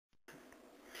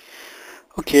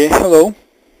Okay, hello.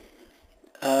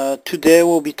 Today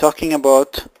we'll be talking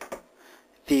about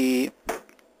the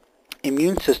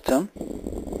immune system,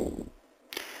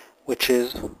 which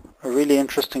is a really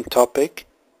interesting topic,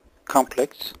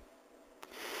 complex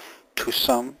to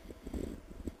some,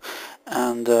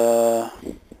 and the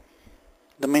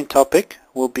main topic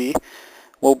we'll be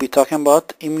talking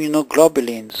about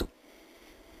immunoglobulins.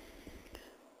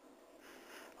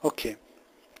 Okay.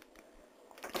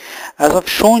 As I've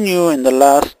shown you in the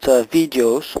last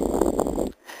videos,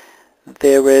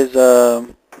 there is a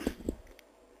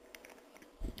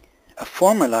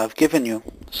formula I've given you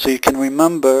so you can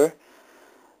remember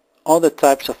all the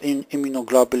types of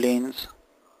immunoglobulins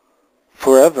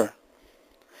forever.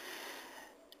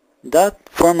 That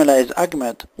formula is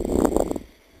AGMED.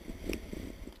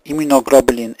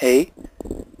 Immunoglobulin A,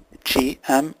 G,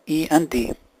 M, E, and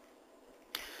D.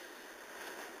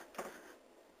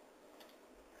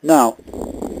 Now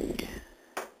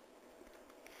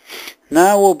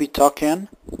we'll be talking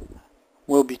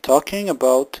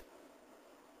about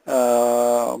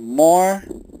more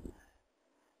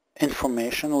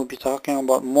information. We'll be talking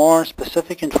about more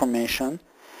specific information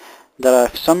that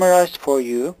I've summarized for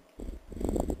you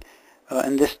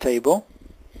in this table.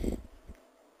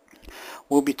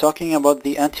 We'll be talking about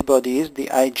the antibodies, the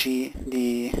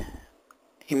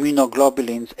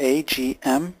immunoglobulins A, G,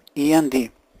 M, E, and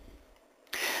D.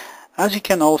 As you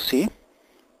can all see,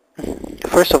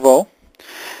 first of all,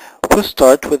 we'll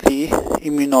start with the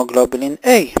immunoglobulin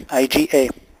A, IgA.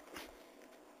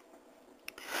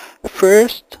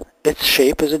 First, its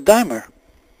shape is a dimer.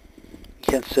 You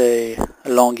can say a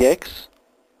long X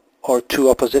or two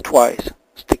opposite Y's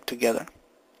stick together.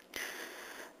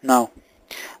 Now,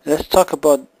 let's talk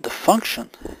about the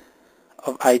function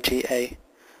of IgA,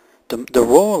 the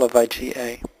role of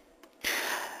IgA.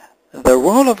 The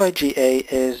role of IgA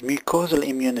is mucosal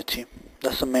immunity.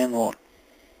 That's the main role.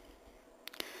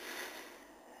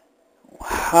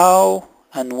 How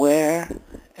and where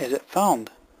is it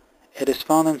found? It is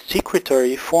found in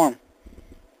secretory form.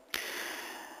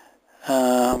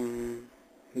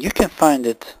 You can find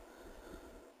it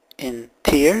in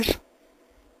tears,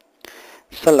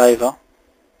 saliva,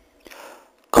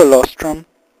 colostrum.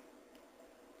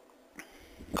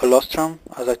 Colostrum,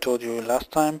 as I told you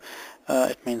last time,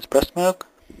 it means breast milk.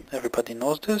 Everybody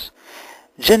knows this.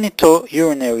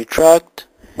 Genitourinary tract,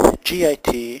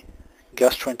 GIT,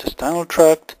 gastrointestinal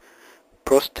tract,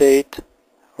 prostate,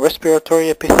 respiratory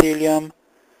epithelium,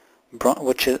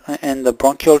 which is in the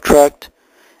bronchial tract,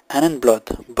 and in blood.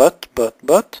 But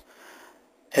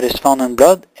it is found in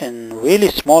blood in really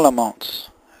small amounts,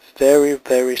 very,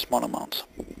 very small amounts.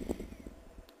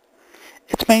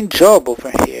 Its main job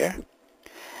over here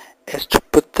is to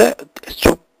protect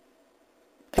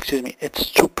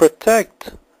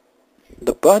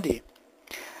the body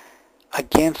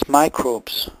against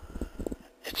microbes.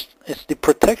 It's the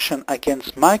protection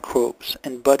against microbes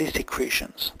and body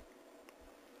secretions.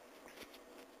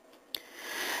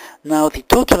 Now the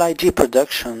total Ig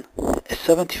production is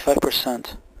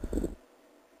 75%,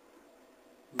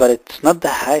 but it's not the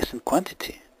highest in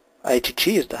quantity.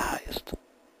 IgG is the highest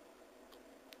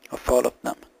of all of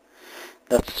them.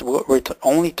 That's what we're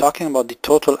only talking about, the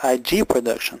total Ig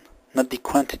production, not the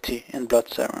quantity in blood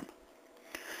serum.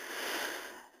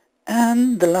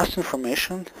 And the last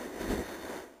information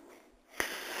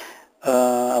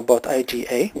about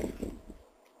IgA,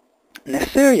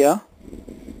 Neisseria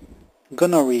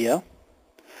gonorrhea.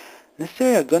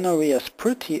 Neisseria gonorrhea's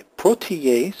protease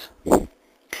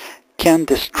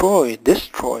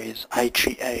destroys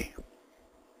IgA.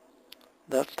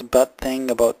 That's the bad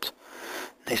thing about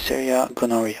Neisseria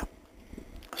gonorrhea.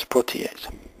 It's protease.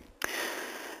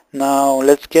 Now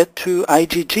let's get to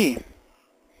IgG.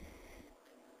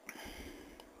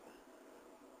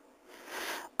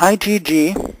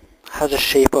 IgG has a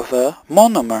shape of a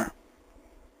monomer.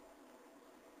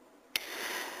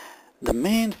 The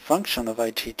main function of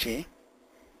IgG,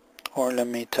 or let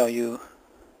me tell you,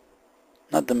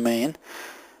 not the main,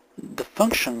 the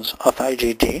functions of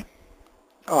IgG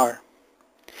are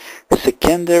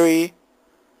secondary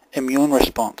immune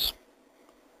response.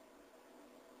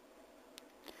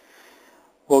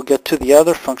 We'll get to the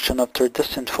other function after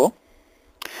this info.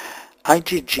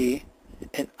 IgG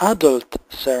in adult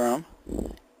serum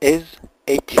is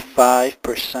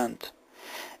 85%.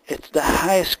 It's the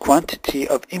highest quantity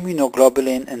of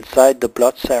immunoglobulin inside the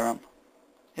blood serum,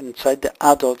 inside the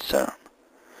adult serum.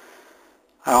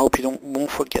 I hope you won't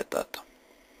forget that.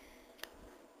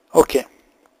 Okay.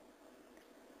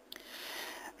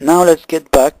 Now let's get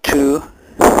back to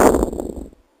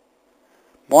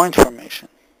more information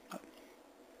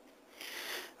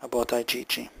about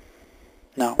IgG.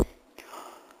 Now,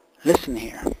 listen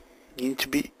here. You need to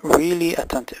be really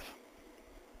attentive.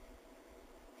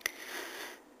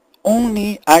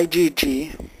 Only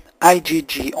IgG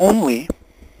only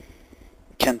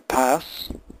can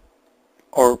pass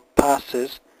or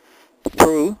passes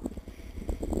through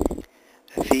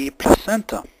the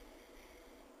placenta.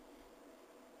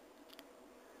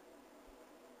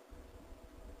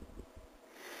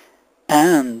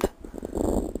 And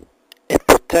it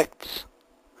protects,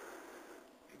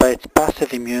 by its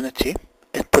passive immunity,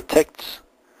 it protects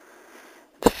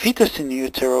the fetus in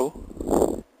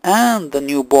utero and the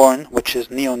newborn, which is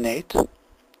neonate,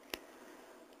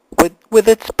 with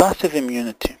its passive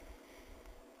immunity.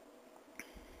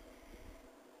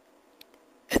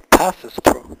 It passes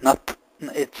through,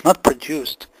 it's not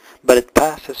produced, but it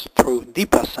passes through the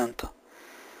placenta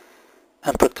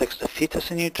and protects the fetus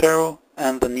in utero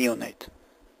and the neonate.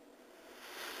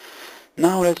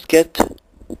 Now let's get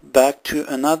back to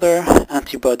another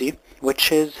antibody,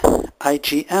 which is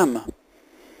IgM.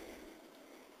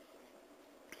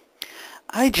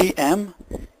 IgM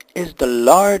is the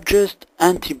largest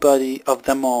antibody of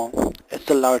them all. It's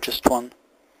the largest one.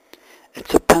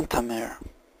 It's a pentamer.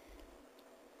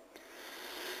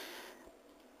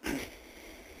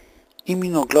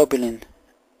 Immunoglobulin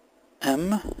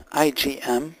M,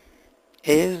 IgM,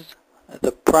 is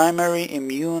the primary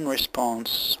immune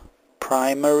response.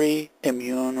 Primary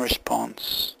immune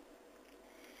response.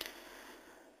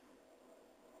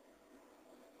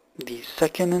 The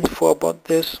second info about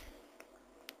this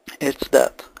is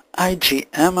that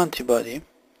IgM antibody,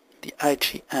 the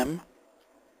IgM,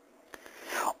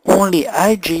 only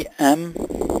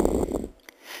IgM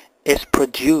is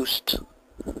produced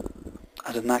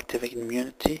as an active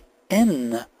immunity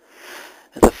in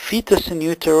the fetus in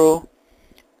utero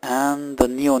and the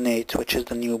neonate, which is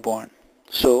the newborn.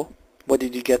 So, what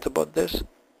did you get about this?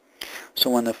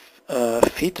 So when a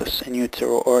fetus in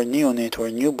utero or a neonate or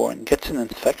a newborn gets an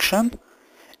infection,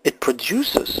 it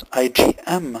produces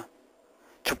IgM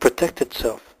to protect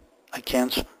itself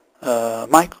against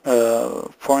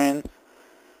foreign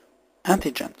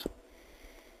antigens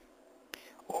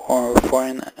or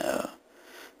foreign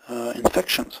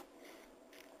infections.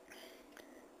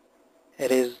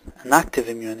 It is an active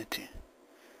immunity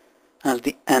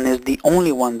and is the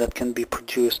only one that can be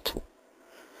produced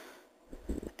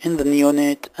in the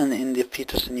neonate and in the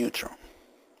fetus in utero.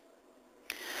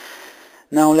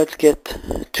 Now let's get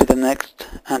to the next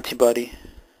antibody.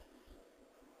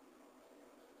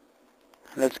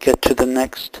 Let's get to the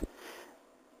next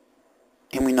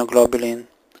immunoglobulin,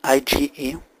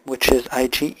 IgE, which is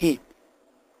IgE.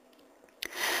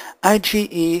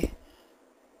 IgE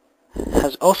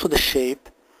has also the shape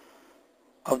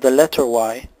of the letter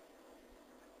Y.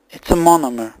 It's a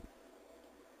monomer.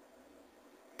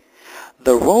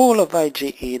 The role of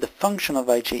IgE, the function of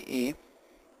IgE,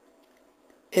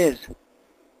 is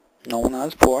known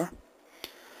as for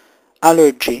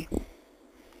allergy,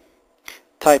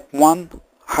 type 1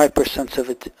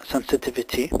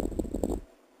 hypersensitivity,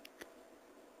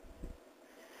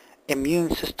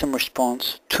 immune system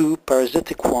response to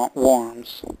parasitic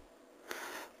worms.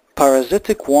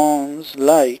 Parasitic worms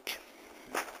like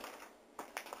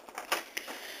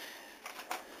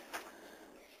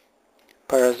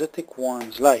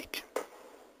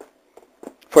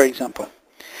for example,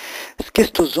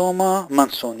 Schistosoma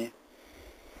mansoni,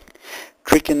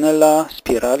 Trichinella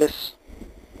spiralis,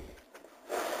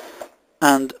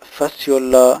 and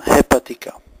Fasciola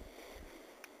hepatica.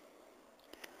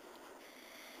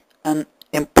 And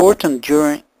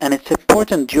it's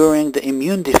important during the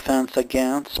immune defense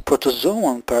against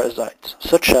protozoan parasites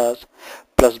such as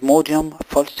Plasmodium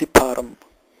falciparum.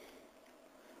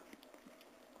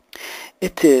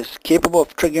 It is capable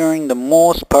of triggering the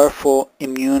most powerful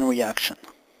immune reaction.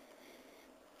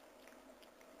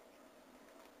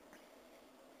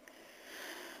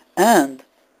 And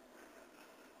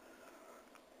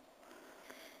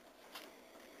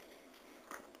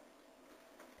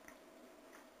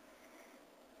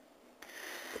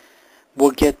we'll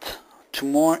get to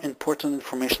more important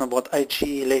information about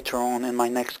IgE later on in my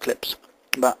next clips.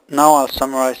 But now I'll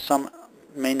summarize some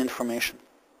main information.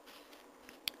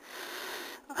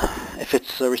 If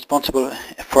it's responsible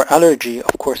for allergy,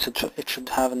 of course it should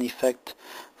have an effect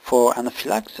for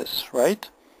anaphylaxis, right?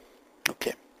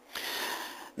 Okay.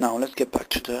 Now let's get back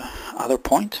to the other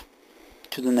point,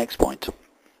 to the next point.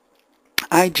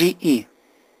 IgE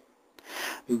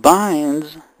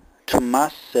binds to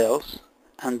mast cells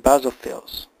and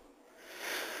basophils.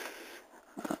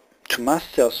 To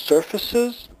mast cell surface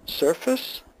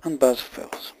and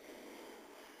basophils.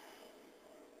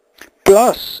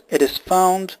 plus it is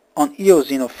found on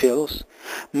eosinophils,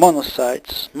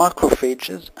 monocytes,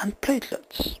 macrophages, and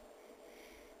platelets.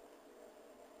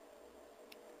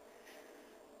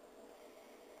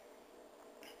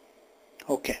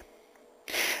 Okay,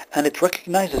 and it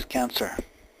recognizes cancer.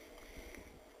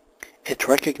 It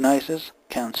recognizes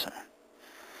cancer.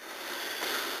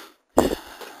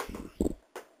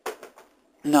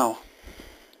 Now,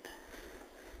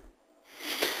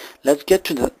 let's get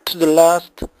to the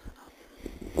last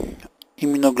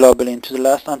immunoglobulin, to the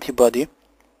last antibody,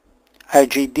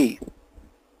 IgD.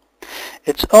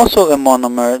 It's also a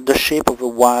monomer, the shape of a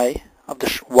Y, of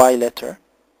the Y letter.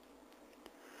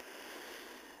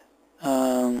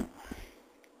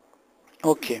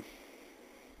 Okay,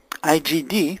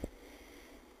 IgD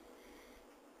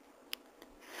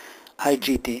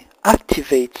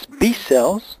activates B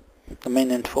cells, the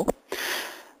main info.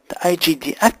 The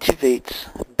IgD activates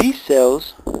B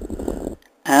cells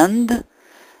and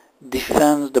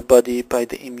defends the body by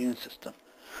the immune system.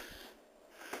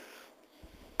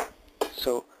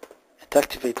 So it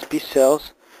activates B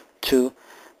cells to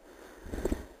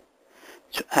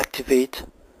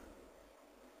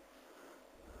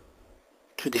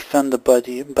defend the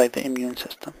body by the immune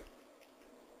system.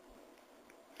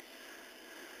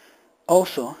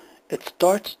 Also, it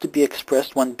starts to be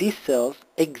expressed when B cells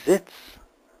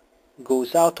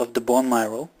goes out of the bone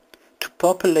marrow to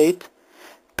populate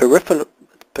peripheral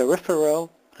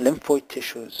lymphoid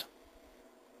tissues.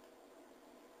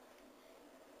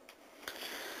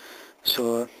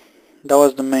 So that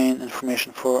was the main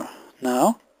information for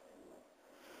now.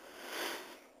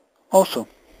 Also,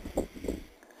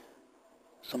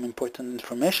 some important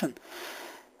information.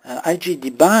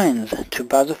 IgD binds to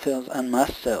basophils and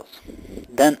mast cells,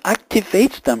 then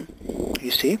activates them,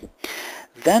 you see,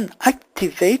 then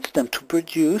activates them to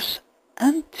produce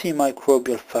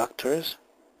antimicrobial factors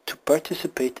to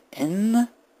participate in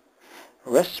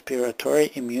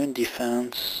respiratory immune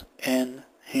defense in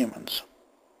humans.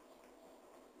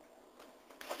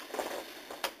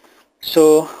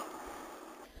 So,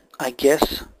 I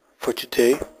guess for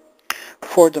today,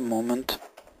 for the moment,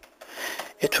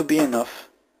 it will be enough,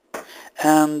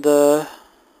 and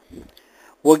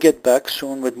we'll get back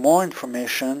soon with more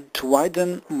information to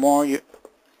widen more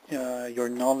your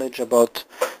knowledge about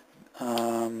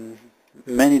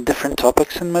many different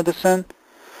topics in medicine,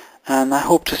 and I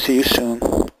hope to see you soon.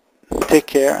 Take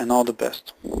care and all the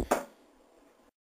best.